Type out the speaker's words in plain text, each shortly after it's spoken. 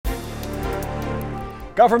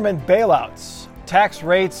Government bailouts, tax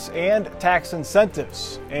rates and tax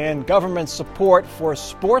incentives, and government support for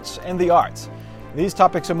sports and the arts. These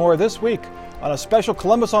topics and more this week on a special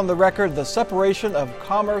Columbus on the Record, the separation of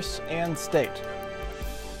commerce and state.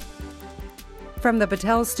 From the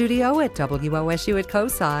Battelle Studio at WOSU at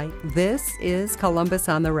COSI, this is Columbus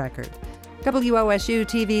on the Record, WOSU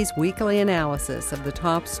TV's weekly analysis of the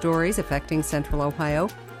top stories affecting Central Ohio.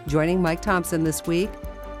 Joining Mike Thompson this week,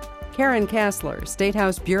 Karen Kassler, State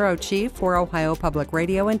House Bureau Chief for Ohio Public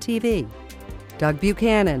Radio and TV, Doug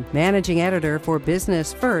Buchanan, Managing Editor for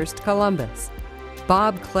Business First Columbus,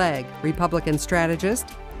 Bob Clegg, Republican strategist,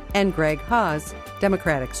 and Greg Haas,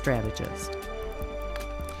 Democratic strategist.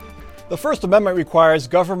 The First Amendment requires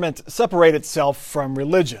government separate itself from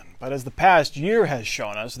religion, but as the past year has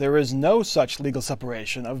shown us, there is no such legal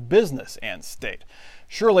separation of business and state.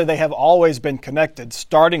 Surely they have always been connected,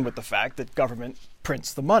 starting with the fact that government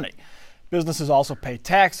prints the money. Businesses also pay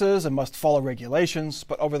taxes and must follow regulations,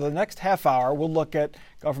 but over the next half hour, we'll look at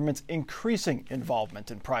government's increasing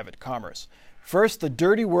involvement in private commerce. First, the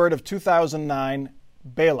dirty word of 2009,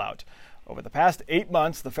 bailout. Over the past 8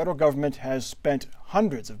 months, the federal government has spent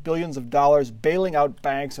hundreds of billions of dollars bailing out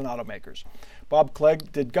banks and automakers. Bob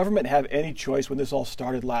Clegg, did government have any choice when this all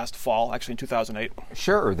started last fall, actually in 2008?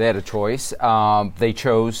 Sure, they had a choice. They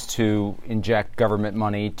chose to inject government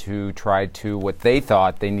money to try to what they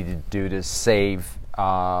thought they needed to do to save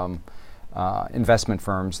investment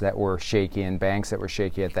firms that were shaky and banks that were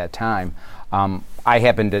shaky at that time. I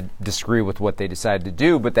happen to disagree with what they decided to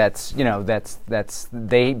do, but that's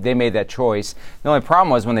they made that choice. The only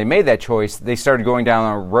problem was when they made that choice, they started going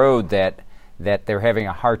down a road that they're having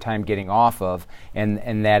a hard time getting off of,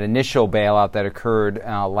 and that initial bailout that occurred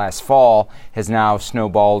last fall has now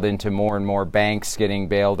snowballed into more and more banks getting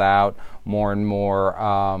bailed out, more and more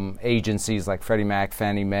agencies like Freddie Mac,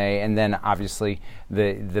 Fannie Mae, and then obviously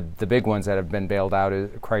the big ones that have been bailed out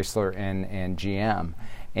is Chrysler and GM.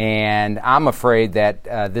 And I'm afraid that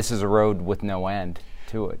this is a road with no end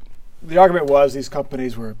to it. The argument was these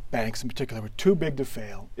companies were, banks in particular, were too big to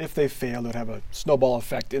fail. If they failed, it would have a snowball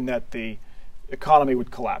effect in that the economy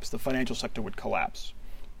would collapse, the financial sector would collapse.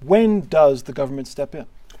 When does the government step in?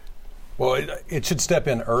 Well, it should step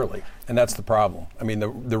in early, and that's the problem. I mean,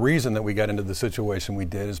 the reason that we got into the situation we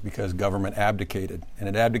did is because government abdicated, and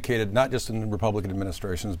it abdicated not just in Republican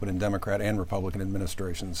administrations, but in Democrat and Republican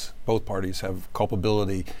administrations. Both parties have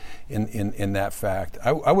culpability in that fact.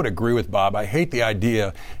 I would agree with Bob. I hate the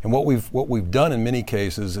idea, and what we've done in many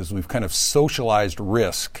cases is we've kind of socialized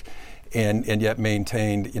risk, and yet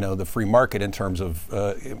maintained, the free market in terms of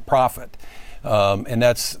profit. And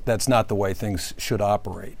that's not the way things should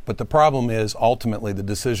operate. But the problem is ultimately the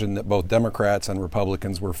decision that both Democrats and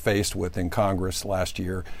Republicans were faced with in Congress last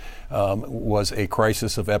year was a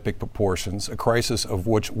crisis of epic proportions, a crisis of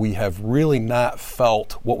which we have really not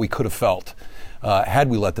felt what we could have felt had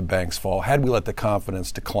we let the banks fall, had we let the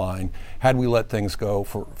confidence decline, had we let things go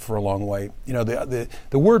for a long way. The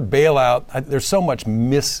word bailout, there's so much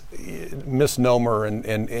misnomer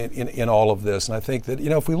in all of this. And I think that,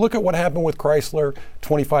 if we look at what happened with Chrysler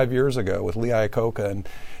 25 years ago with Lee Iacocca, and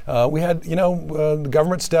we had, the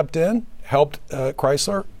government stepped in, helped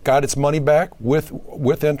Chrysler, got its money back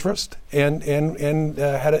with interest, and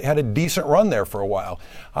had a decent run there for a while.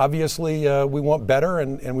 Obviously, we want better,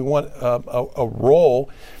 and we want a role.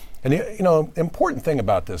 And important thing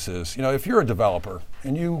about this is, if you're a developer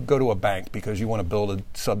and you go to a bank because you want to build a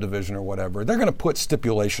subdivision or whatever, they're going to put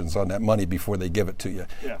stipulations on that money before they give it to you.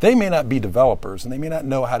 Yeah. They may not be developers and they may not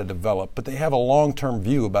know how to develop, but they have a long-term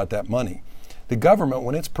view about that money. The government,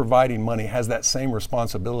 when it's providing money, has that same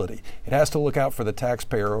responsibility. It has to look out for the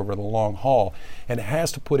taxpayer over the long haul, and it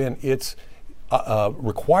has to put in its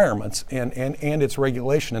requirements and its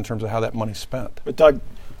regulation in terms of how that money's spent. But Doug,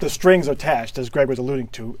 the strings attached, as Greg was alluding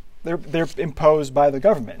to, they're imposed by the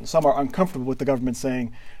government, and some are uncomfortable with the government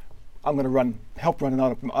saying, I'm going to help run an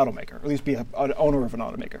automaker, or at least be an owner of an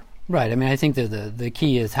automaker. Right. I mean, I think that the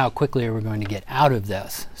key is how quickly are we going to get out of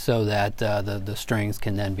this so that the strings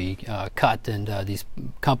can then be cut and these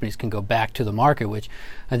companies can go back to the market, which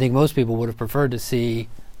I think most people would have preferred to see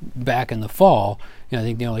back in the fall. I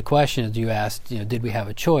think the only question is, you asked, did we have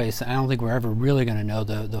a choice? I don't think we're ever really going to know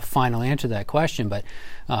the final answer to that question, but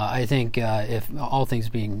I think if all things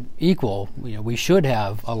being equal, we should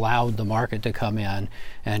have allowed the market to come in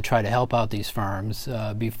and try to help out these firms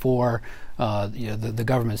before the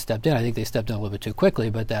government stepped in. I think they stepped in a little bit too quickly,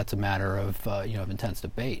 but that's a matter of of intense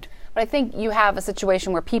debate. But I think you have a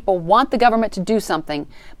situation where people want the government to do something,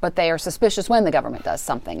 but they are suspicious when the government does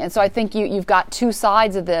something. And so I think you've got two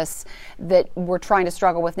sides of this that we're trying trying to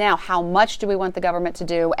struggle with now. How much do we want the government to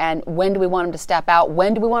do, and when do we want them to step out?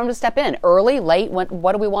 When do we want them to step in? Early, late? What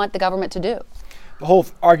do we want the government to do? The whole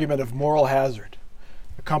argument of moral hazard.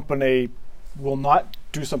 A company will not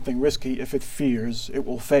do something risky if it fears it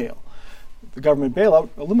will fail. The government bailout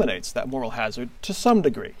eliminates that moral hazard to some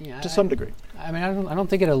degree. I mean, I don't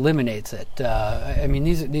think it eliminates it. I mean,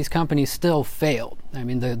 these companies still failed. I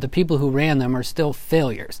mean, the people who ran them are still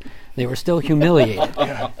failures. They were still humiliated.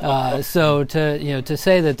 So to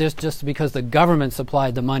say that this just because the government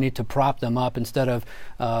supplied the money to prop them up instead of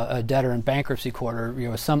a debtor in bankruptcy court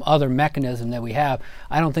or some other mechanism that we have,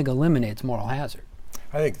 I don't think eliminates moral hazard.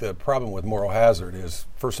 I think the problem with moral hazard is,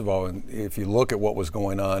 first of all, if you look at what was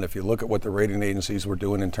going on, if you look at what the rating agencies were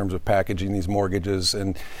doing in terms of packaging these mortgages,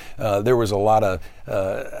 and there was a lot of,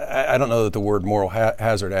 I don't know that the word moral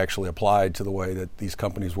hazard actually applied to the way that these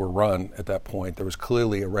companies were run at that point. There was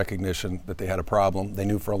clearly a recognition that they had a problem. They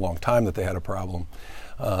knew for a long time that they had a problem.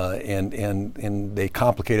 And they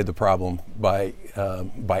complicated the problem by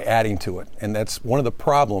adding to it. And that's one of the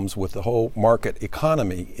problems with the whole market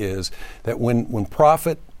economy is that when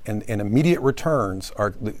profit and immediate returns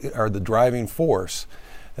are the driving force,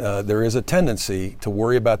 there is a tendency to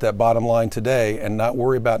worry about that bottom line today and not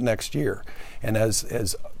worry about next year. And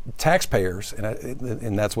as taxpayers,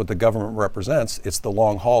 and that's what the government represents, it's the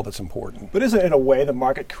long haul that's important. But isn't in a way the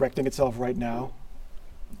market correcting itself right now?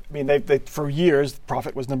 I mean, they for years,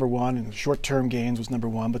 profit was number one and short-term gains was number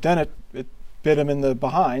one, but then it bit them in the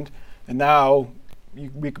behind, and now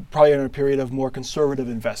we could probably enter a period of more conservative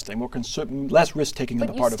investing, less risk-taking on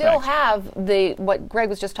the part of banks. But you still have what Greg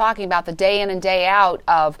was just talking about, the day in and day out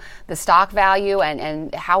of the stock value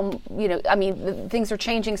and how, things are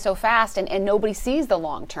changing so fast and nobody sees the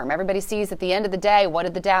long term. Everybody sees at the end of the day, what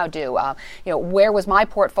did the Dow do? Where was my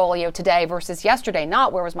portfolio today versus yesterday,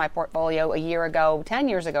 not where was my portfolio a year ago, 10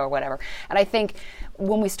 years ago or whatever. And I think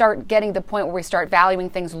when we start getting to the point where we start valuing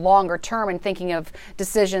things longer term and thinking of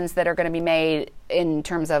decisions that are going to be made in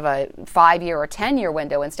terms of a 5-year or 10-year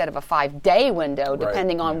window instead of a 5-day window,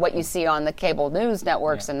 depending on what you see on the cable news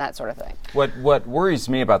networks and that sort of thing. What worries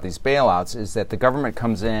me about these bailouts is that the government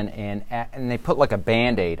comes in and they put like a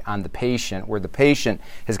Band-Aid on the patient, where the patient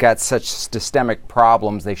has got such systemic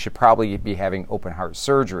problems they should probably be having open heart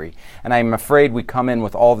surgery. And I'm afraid we come in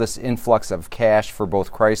with all this influx of cash for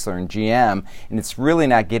both Chrysler and GM, and it's really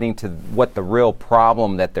not getting to what the real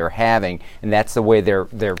problem that they're having, and that's the way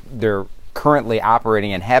they're currently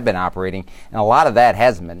operating and have been operating, and a lot of that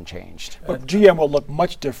hasn't been changed. But GM will look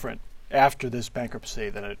much different after this bankruptcy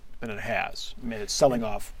than it has. I mean, it's selling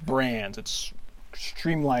off brands, it's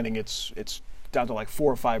streamlining its down to like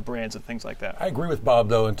 4 or 5 brands and things like that. I agree with Bob,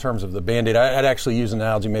 though, in terms of the Band-Aid. I'd actually use an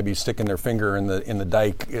analogy, maybe sticking their finger in the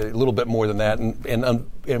dike a little bit more than that.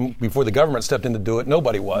 And before the government stepped in to do it,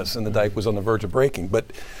 nobody was, and the dike was on the verge of breaking. But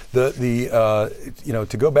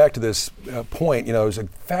to go back to this point, it was a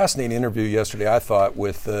fascinating interview yesterday, I thought,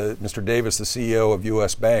 with Mr. Davis, the CEO of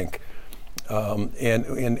U.S. Bank,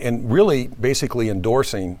 and really basically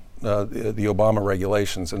endorsing the Obama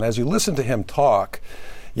regulations. And as you listen to him talk,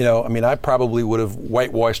 I probably would have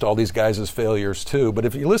whitewashed all these guys as failures too. But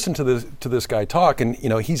if you listen to this guy talk, and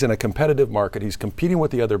he's in a competitive market, he's competing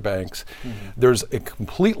with the other banks. Mm-hmm. There's a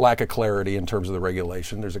complete lack of clarity in terms of the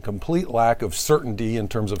regulation. There's a complete lack of certainty in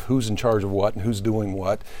terms of who's in charge of what and who's doing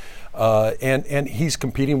what. And he's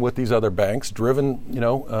competing with these other banks, driven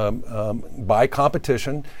by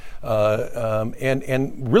competition.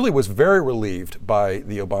 And really was very relieved by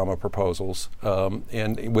the Obama proposals,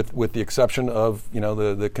 and with the exception of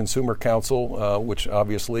the Consumer Council, which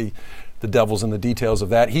obviously the devil's in the details of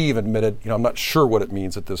that. He even admitted, I'm not sure what it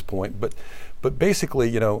means at this point, but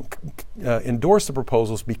basically, endorse the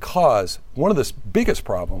proposals because one of the biggest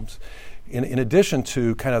problems, in addition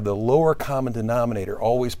to kind of the lower common denominator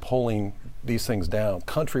always pulling these things down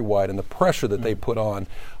countrywide and the pressure that they put on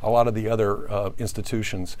a lot of the other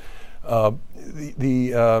institutions,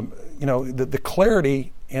 the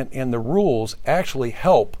clarity and the rules actually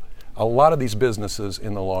help a lot of these businesses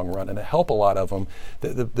in the long run, and to help a lot of them,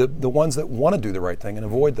 the ones that want to do the right thing and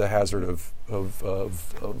avoid the hazard of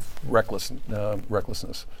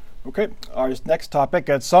recklessness. Okay, our next topic.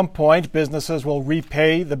 At some point, businesses will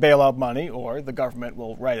repay the bailout money, or the government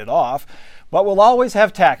will write it off, but we'll always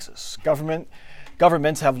have taxes.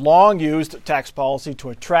 Governments have long used tax policy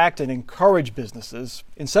to attract and encourage businesses.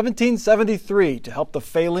 In 1773, to help the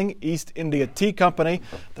failing East India Tea Company,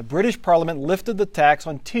 the British Parliament lifted the tax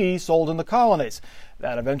on tea sold in the colonies.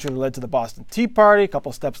 That eventually led to the Boston Tea Party. A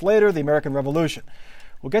couple steps later, the American Revolution.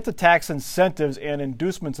 We'll get to tax incentives and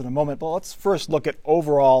inducements in a moment, but let's first look at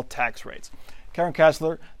overall tax rates. Karen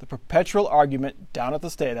Kessler, the perpetual argument down at the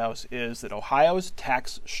State House is that Ohio's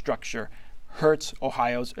tax structure hurts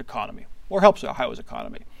Ohio's economy, or helps Ohio's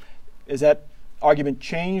economy. Is that argument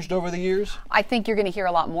changed over the years? I think you're going to hear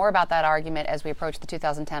a lot more about that argument as we approach the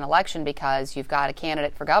 2010 election, because you've got a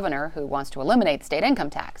candidate for governor who wants to eliminate the state income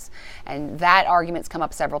tax. And that argument's come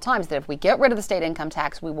up several times, that if we get rid of the state income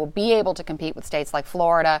tax, we will be able to compete with states like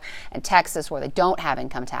Florida and Texas where they don't have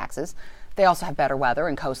income taxes. They also have better weather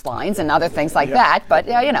and coastlines and other things like that. But,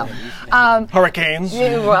 hurricanes.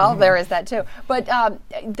 Well, there is that too. But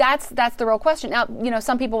that's the real question. Now,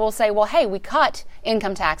 some people will say, well, hey, we cut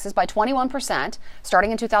income taxes by 21%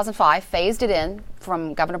 starting in 2005, phased it in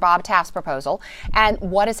from Governor Bob Taft's proposal. And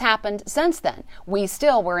what has happened since then?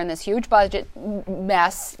 We're in this huge budget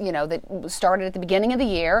mess, that started at the beginning of the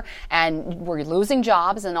year, and we're losing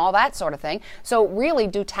jobs and all that sort of thing. So really,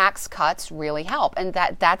 do tax cuts really help? And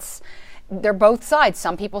they're both sides.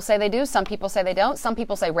 Some people say they do. Some people say they don't. Some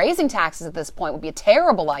people say raising taxes at this point would be a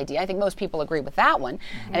terrible idea. I think most people agree with that one.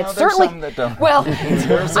 And it's certainly some that don't. Well,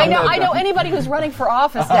 I know anybody who's running for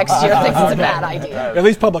office next year thinks it's a bad idea. At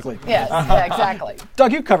least publicly. Yes, exactly.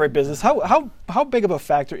 Doug, you covered business. How big of a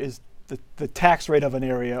factor is the tax rate of an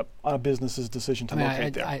area on a business's decision to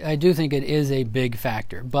locate there? I do think it is a big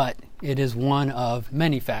factor, but it is one of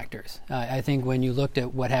many factors. I think when you looked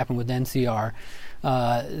at what happened with NCR,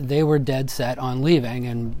 they were dead set on leaving,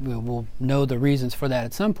 and we'll know the reasons for that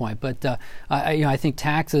at some point. But I think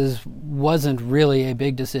taxes wasn't really a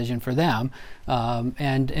big decision for them,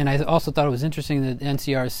 and I also thought it was interesting that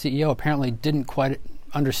NCR's CEO apparently didn't quite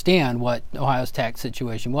understand what Ohio's tax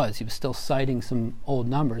situation was. He was still citing some old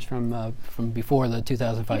numbers from before the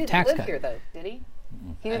 2005 tax cut. He didn't live here, though, did he?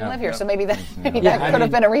 He didn't live here, so maybe that could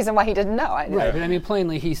have been a reason why he didn't know. Right, but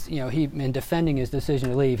plainly, he in defending his decision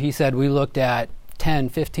to leave, he said we looked at 10,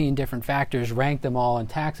 15 different factors, ranked them all, and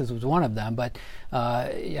taxes was one of them. But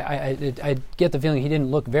I get the feeling he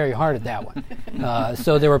didn't look very hard at that one.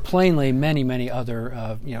 So there were plainly many, many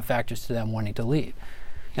other factors to them wanting to leave,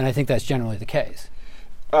 and I think that's generally the case.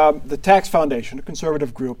 The Tax Foundation, a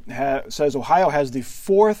conservative group, says Ohio has the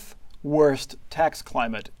fourth worst tax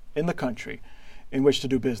climate in the country in which to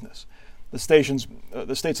do business. The states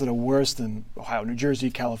that are worse than Ohio: New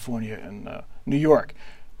Jersey, California, and New York.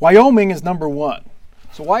 Wyoming is number one.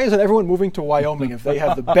 So why isn't everyone moving to Wyoming if they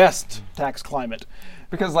have the best tax climate?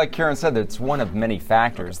 Because like Karen said, it's one of many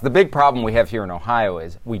factors. The big problem we have here in Ohio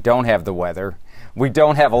is we don't have the weather. We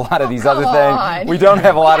don't have a lot of these other things. We don't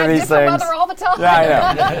have a lot of these things. Weather all the time. Yeah,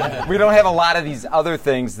 I know. We don't have a lot of these other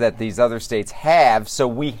things that these other states have, so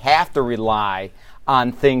we have to rely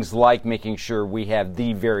on things like making sure we have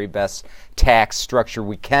the very best tax structure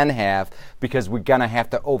we can have, because we're going to have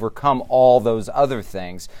to overcome all those other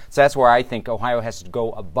things. So that's where I think Ohio has to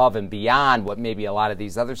go above and beyond what maybe a lot of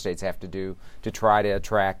these other states have to do to try to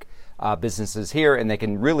attract businesses here, and they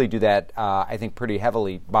can really do that, I think, pretty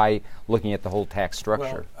heavily by looking at the whole tax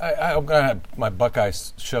structure. Well, I'm going to have my Buckeye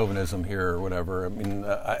chauvinism here or whatever. I mean,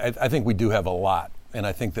 I think we do have a lot. And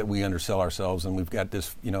I think that we undersell ourselves, and we've got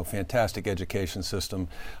this, fantastic education system,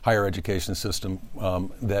 higher education system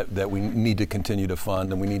that we need to continue to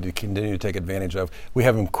fund, and we need to continue to take advantage of. We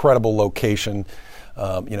have incredible location.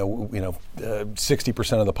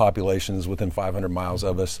 60% of the population is within 500 miles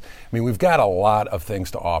of us. I mean, we've got a lot of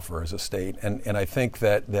things to offer as a state, and I think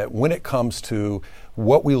that when it comes to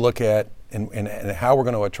what we look at and how we're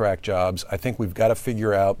going to attract jobs, I think we've got to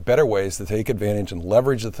figure out better ways to take advantage and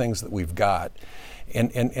leverage the things that we've got.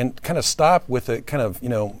 And kind of stop with the kind of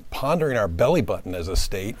pondering our belly button as a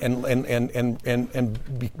state, and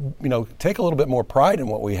take a little bit more pride in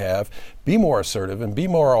what we have, be more assertive, and be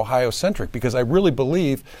more Ohio-centric, because I really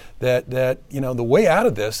believe that the way out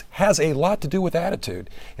of this has a lot to do with attitude.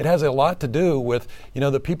 It has a lot to do with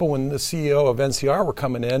the people when the CEO of NCR were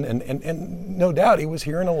coming in, and no doubt he was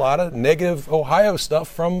hearing a lot of negative Ohio stuff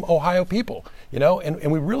from Ohio people, and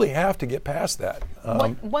we really have to get past that.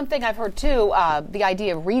 One thing I've heard too, the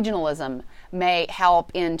idea of regionalism may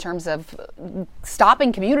help in terms of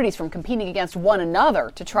stopping communities from competing against one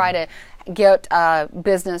another to try to get a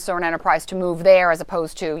business or an enterprise to move there as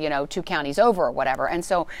opposed to, 2 counties over or whatever. And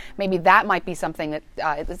so maybe that might be something that,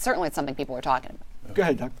 certainly it's something people are talking about. Go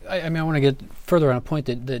ahead, Doug. I want to get further on a point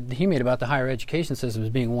that he made about the higher education system as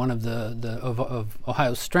being one of of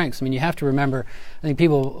Ohio's strengths. I mean, you have to remember, I think a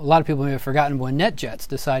lot of people may have forgotten when NetJets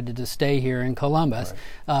decided to stay here in Columbus.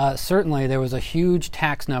 Right. Certainly there was a huge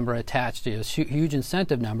tax number attached to it, a huge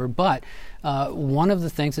incentive number, but one of the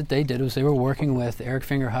things that they did was they were working with Eric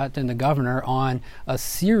Fingerhut and the governor on a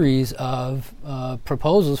series of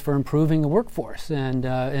proposals for improving the workforce and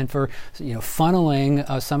for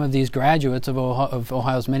funneling some of these graduates of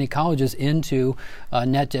Ohio's many colleges into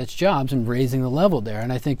NetJets jobs and raising the level there.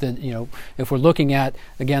 And I think that if we're looking at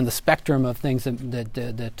again the spectrum of things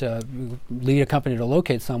that lead a company to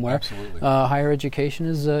locate somewhere, higher education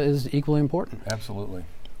is equally important. Absolutely.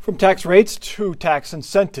 From tax rates to tax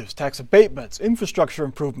incentives, tax abatements, infrastructure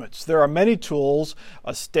improvements, there are many tools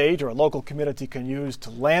a state or a local community can use to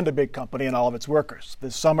land a big company and all of its workers.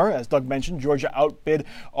 This summer, as Doug mentioned, Georgia outbid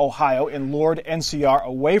Ohio and lured NCR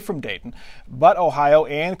away from Dayton, but Ohio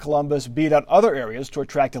and Columbus beat out other areas to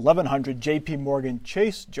attract 1,100 J.P. Morgan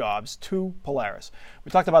Chase jobs to Polaris. We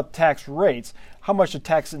talked about tax rates. How much do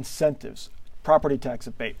tax incentives, property tax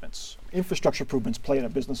abatements, infrastructure improvements play in a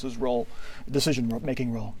business's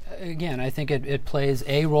decision-making role? Again, I think it plays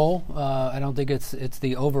a role. I don't think it's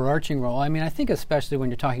the overarching role. I mean, I think especially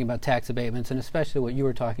when you're talking about tax abatements, and especially what you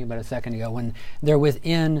were talking about a second ago, when they're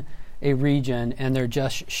within a region and they're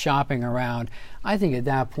just shopping around, I think at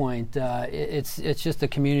that point it's just the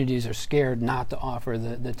communities are scared not to offer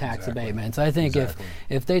the tax abatements. I think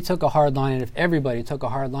if they took a hard line, and if everybody took a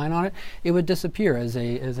hard line on it, it would disappear as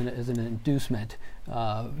an inducement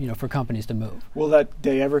for companies to move. Will that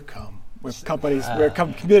day ever come? Where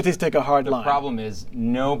communities take a hard line. The problem is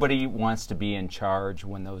nobody wants to be in charge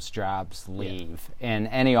when those jobs leave, and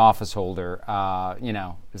any office holder,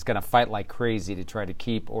 is going to fight like crazy to try to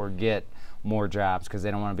keep or get more jobs because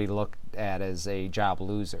they don't want to be looked at as a job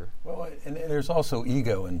loser. Well, and there's also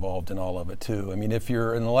ego involved in all of it too. I mean, if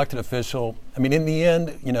you're an elected official, I mean, in the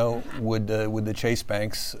end, would the Chase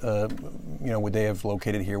banks, would they have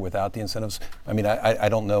located here without the incentives? I mean, I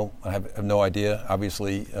don't know. I have no idea.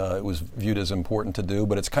 Obviously, it was viewed as important to do,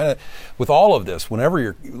 but it's kind of with all of this. Whenever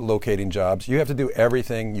you're locating jobs, you have to do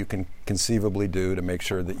everything you can conceivably do to make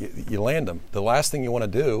sure that you land them. The last thing you want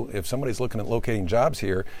to do, if somebody's looking at locating jobs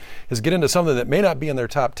here, is get into something that may not be in their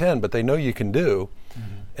top 10, but they know you can do,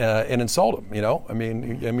 and insult them. I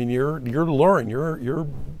mean, you're luring, you're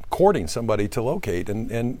courting somebody to locate,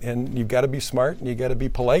 and you've got to be smart and you got to be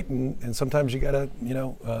polite, and sometimes you got to,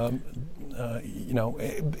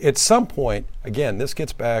 at some point, again, this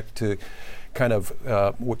gets back to kind of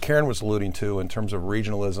what Karen was alluding to in terms of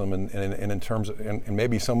regionalism, and in terms of, and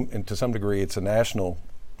maybe to some degree, it's a national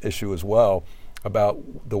issue as well, about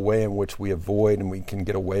the way in which we avoid and we can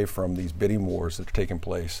get away from these bidding wars that are taking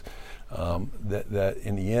place. That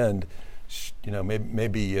in the end,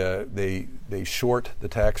 maybe they short the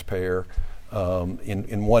taxpayer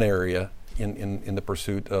in one area in the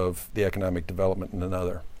pursuit of the economic development in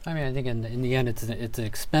another. I mean, I think in the end, it's an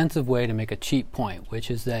expensive way to make a cheap point, which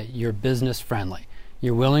is that you're business friendly.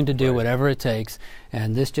 You're willing to do whatever it takes,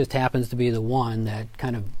 and this just happens to be the one that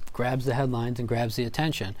kind of grabs the headlines and grabs the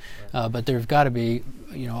attention. But there's got to be,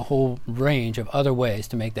 a whole range of other ways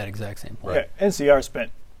to make that exact same point. Right. NCR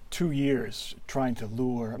spent 2 years trying to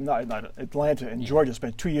lure, not Atlanta and Georgia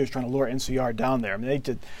spent 2 years trying to lure NCR down there. I mean,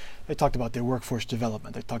 they talked about their workforce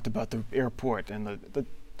development. They talked about the airport, and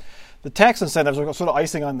the tax incentives were sort of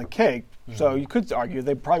icing on the cake. So you could argue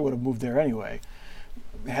they probably would have moved there anyway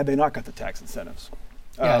had they not got the tax incentives.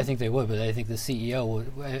 Yeah, I think they would, but I think the CEO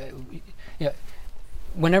would.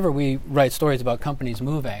 Whenever we write stories about companies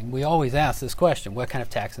moving, we always ask this question: what kind of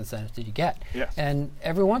tax incentives did you get? Yes. And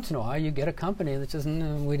every once in a while, you get a company that says,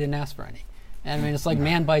 "No, we didn't ask for any." And I mean, it's like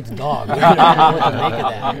man bites dog. We don't know what to make of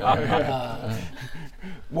that.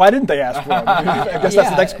 Why didn't they ask for it? I guess that's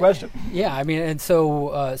the next question. Yeah, I mean, and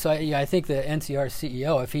so I think the NCR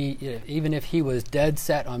CEO, even if he was dead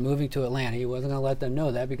set on moving to Atlanta, he wasn't going to let them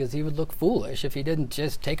know that, because he would look foolish if he didn't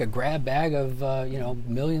just take a grab bag of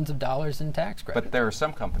millions of dollars in tax credit. But there are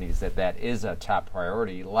some companies that is a top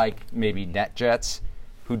priority, like maybe NetJets,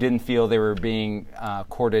 who didn't feel they were being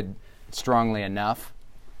courted strongly enough.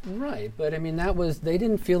 Right, but I mean they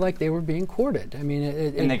didn't feel like they were being courted. I mean,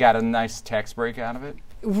 and they got a nice tax break out of it.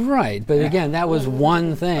 Right, but again, that was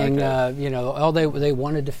one thing. Okay. All they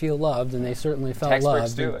wanted to feel loved, and they certainly felt tax loved.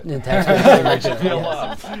 Breaks do it. And tax breaks do feel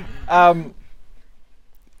loved.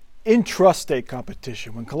 In trust-state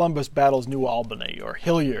competition, when Columbus battles New Albany or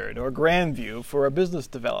Hilliard or Grandview for a business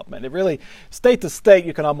development, it really, state to state,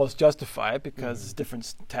 you can almost justify it because it's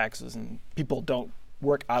different taxes and people don't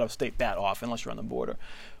work out of state that often unless you're on the border.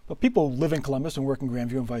 But people live in Columbus and work in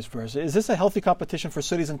Grandview and vice versa. Is this a healthy competition for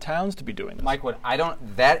cities and towns to be doing this? Mike,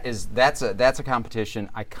 that's a competition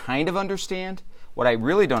I kind of understand. What I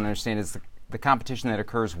really don't understand is the competition that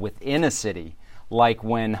occurs within a city, like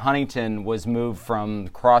when Huntington was moved from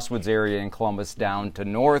the Crosswoods area in Columbus down to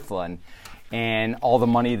Northland. and all the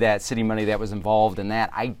money, that city money that was involved in that.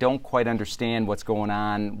 I don't quite understand what's going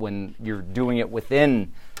on when you're doing it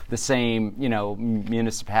within the same,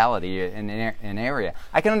 municipality and area.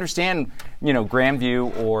 I can understand,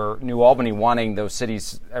 Grandview or New Albany wanting those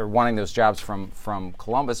cities or wanting those jobs from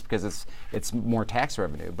Columbus because it's more tax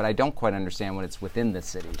revenue. But I don't quite understand when it's within the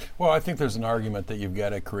city. Well, I think there's an argument that you've got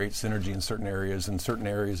to create synergy in certain areas, and certain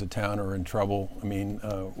areas of town are in trouble. I mean,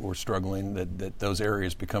 we're struggling that those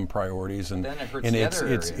areas become priorities, and then it hurts and the it's other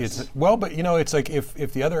areas. it's well, but it's like if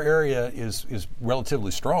the other area is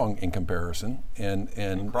relatively strong in comparison, and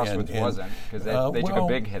Crossroads wasn't, because they took a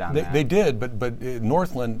big hit on that. They did, but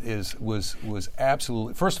Northland was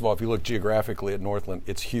absolutely. First of all, if you look geographically at Northland,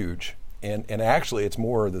 it's huge, and actually it's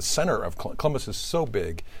more the center of Columbus is so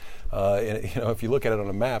big. And, if you look at it on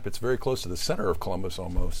a map, it's very close to the center of Columbus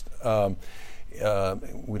almost. We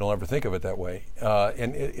don't ever think of it that way,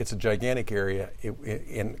 and it's a gigantic area,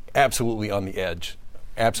 and absolutely on the edge.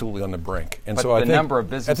 Absolutely on the brink. And but so the number of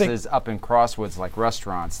businesses up in Crossroads, like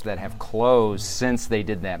restaurants, that have closed since they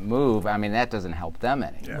did that move, I mean, that doesn't help them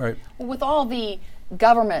any. Yeah. Right. With all the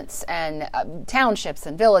governments and townships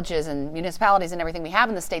and villages and municipalities and everything we have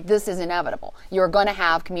in the state, this is inevitable. You're going to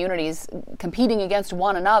have communities competing against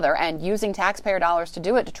one another and using taxpayer dollars to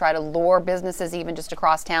do it, to try to lure businesses even just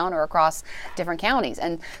across town or across different counties.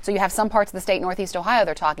 And so you have some parts of the state, Northeast Ohio,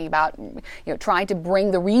 they're talking about trying to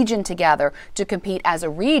bring the region together to compete as a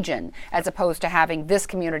region, as opposed to having this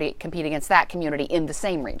community compete against that community in the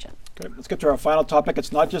same region. Okay, let's get to our final topic.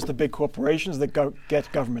 It's not just the big corporations that get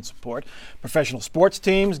government support. Professional sports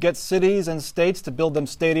teams get cities and states to build them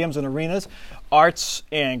stadiums and arenas. Arts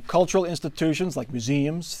and cultural institutions like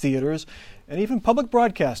museums, theaters, and even public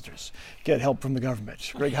broadcasters get help from the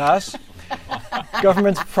government. Greg Haas,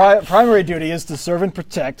 government's primary duty is to serve and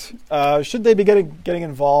protect. Should they be getting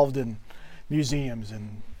involved in museums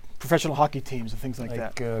and professional hockey teams and things like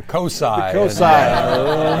that? COSI.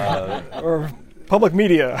 Or public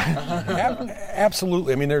media.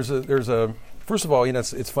 Absolutely. I mean, there's a first of all,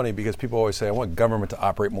 it's funny because people always say, I want government to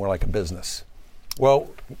operate more like a business. Well,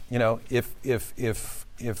 if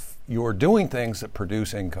you're doing things that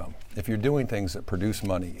produce income, if you're doing things that produce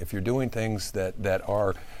money, if you're doing things that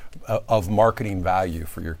are of marketing value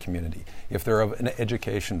for your community, if they're of an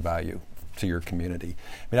education value to your community.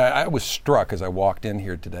 I mean, I was struck as I walked in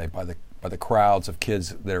here today by the crowds of kids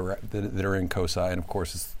that are in COSI, and of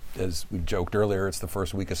course, as we joked earlier, it's the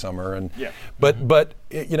first week of summer, and but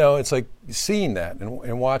it's like seeing that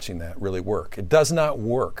and watching that really work. It does not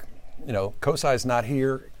work. COSI is not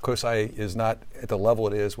here. COSI is not at the level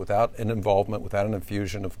it is without an involvement, without an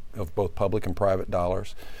infusion of both public and private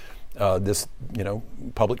dollars.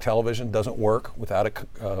 Public television doesn't work without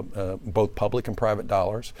both public and private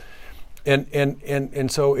dollars,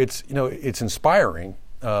 and so it's inspiring,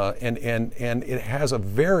 and it has a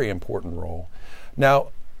very important role. Now,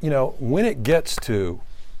 when it gets to,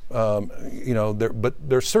 but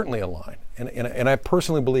there's certainly a line, and I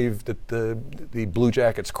personally believe that the Blue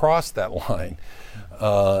Jackets crossed that line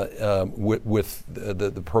with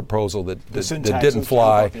the proposal that didn't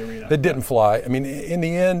fly. That didn't fly. I mean, in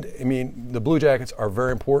the end, the Blue Jackets are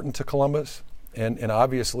very important to Columbus, and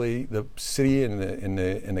obviously the city and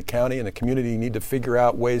the county and the community need to figure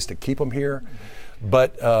out ways to keep them here.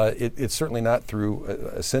 But it's certainly not through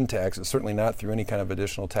a sin tax. It's certainly not through any kind of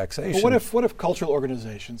additional taxation. But what if cultural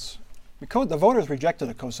organizations? The voters rejected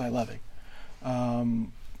a COSI levy. The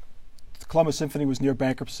Columbus Symphony was near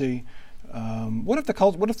bankruptcy. What if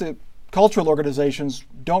the cultural organizations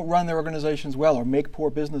don't run their organizations well or make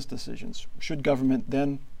poor business decisions? Should government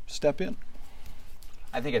then step in?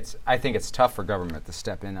 I think it's tough for government to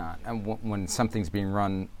step in on when something's being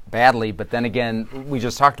run badly. But then again, we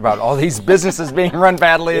just talked about all these businesses being run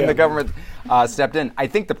badly, and the government stepped in. I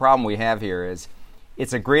think the problem we have here is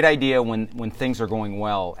it's a great idea when things are going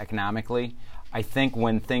well economically. I think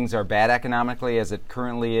when things are bad economically, as it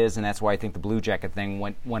currently is, and that's why I think the Blue Jacket thing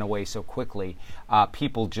went away so quickly,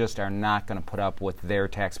 people just are not going to put up with their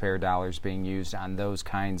taxpayer dollars being used on those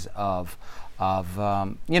kinds of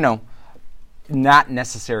not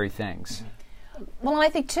necessary things. Well, and I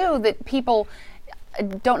think, too, that people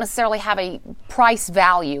don't necessarily have a price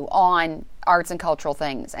value on arts and cultural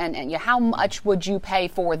things. And how much would you pay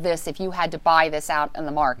for this if you had to buy this out in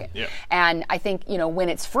the market? Yeah. And I think, when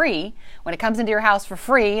it's free, when it comes into your house for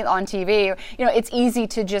free on TV, it's easy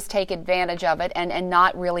to just take advantage of it and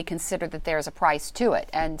not really consider that there's a price to it.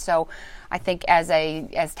 And so I think as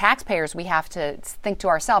taxpayers, we have to think to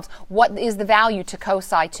ourselves, what is the value to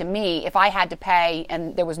COSI to me if I had to pay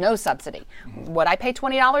and there was no subsidy? Would I pay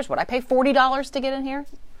 $20? Would I pay $40 to get in here?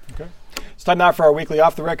 Okay. It's time now for our weekly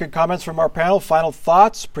off-the-record comments from our panel. Final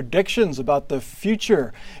thoughts, predictions about the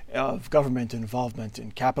future of government involvement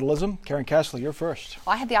in capitalism. Karen Kessler, you're first.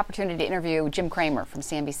 Well, I had the opportunity to interview Jim Cramer from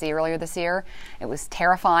CNBC earlier this year. It was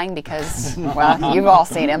terrifying because, well, you've all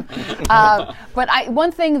seen him. But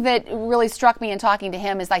one thing that really struck me in talking to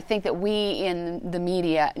him is I think that we in the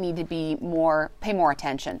media need to pay more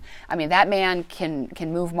attention. I mean, that man can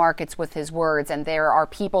move markets with his words, and there are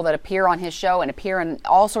people that appear on his show and appear in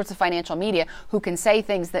all sorts of financial media who can say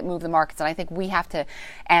things that move the markets. And I think we have to,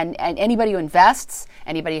 and anybody who invests,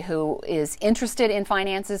 anybody who is interested in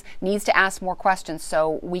finances needs to ask more questions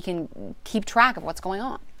so we can keep track of what's going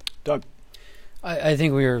on. Doug. I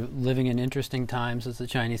think we are living in interesting times, as the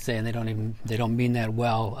Chinese say, and they don't mean that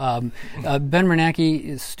well. Ben Bernanke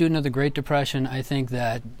is a student of the Great Depression. I think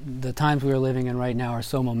that the times we are living in right now are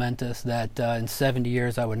so momentous that in 70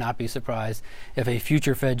 years I would not be surprised if a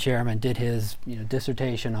future Fed chairman did his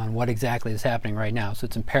dissertation on what exactly is happening right now. So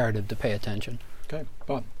it's imperative to pay attention. Okay,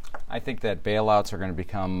 Bob. I think that bailouts are going to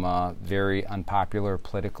become very unpopular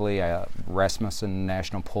politically. Rasmussen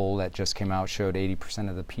national poll that just came out showed 80%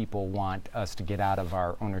 of the people want us to get out of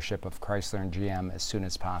our ownership of Chrysler and GM as soon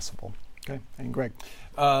as possible. Okay, and Greg.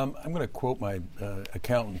 I'm going to quote my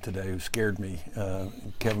accountant today who scared me.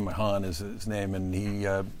 Kevin Mahan is his name, and he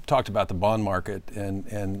talked about the bond market and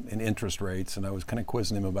interest rates, and I was kind of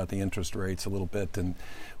quizzing him about the interest rates a little bit and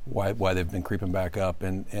why they've been creeping back up.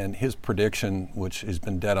 And his prediction, which has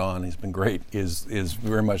been dead on, he's been great, is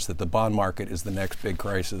very much that the bond market is the next big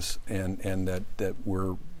crisis, and that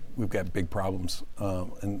we've got big problems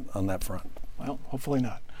on that front. Well, hopefully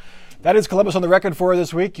not. That is Columbus on the Record for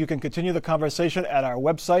this week. You can continue the conversation at our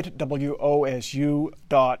website, wosu.org/COTR.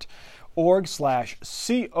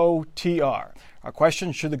 Our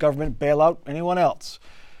question, should the government bail out anyone else?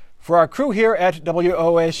 For our crew here at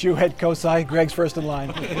WOSU at COSI, Greg's first in line.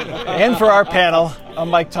 And for our panel, I'm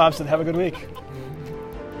Mike Thompson. Have a good week.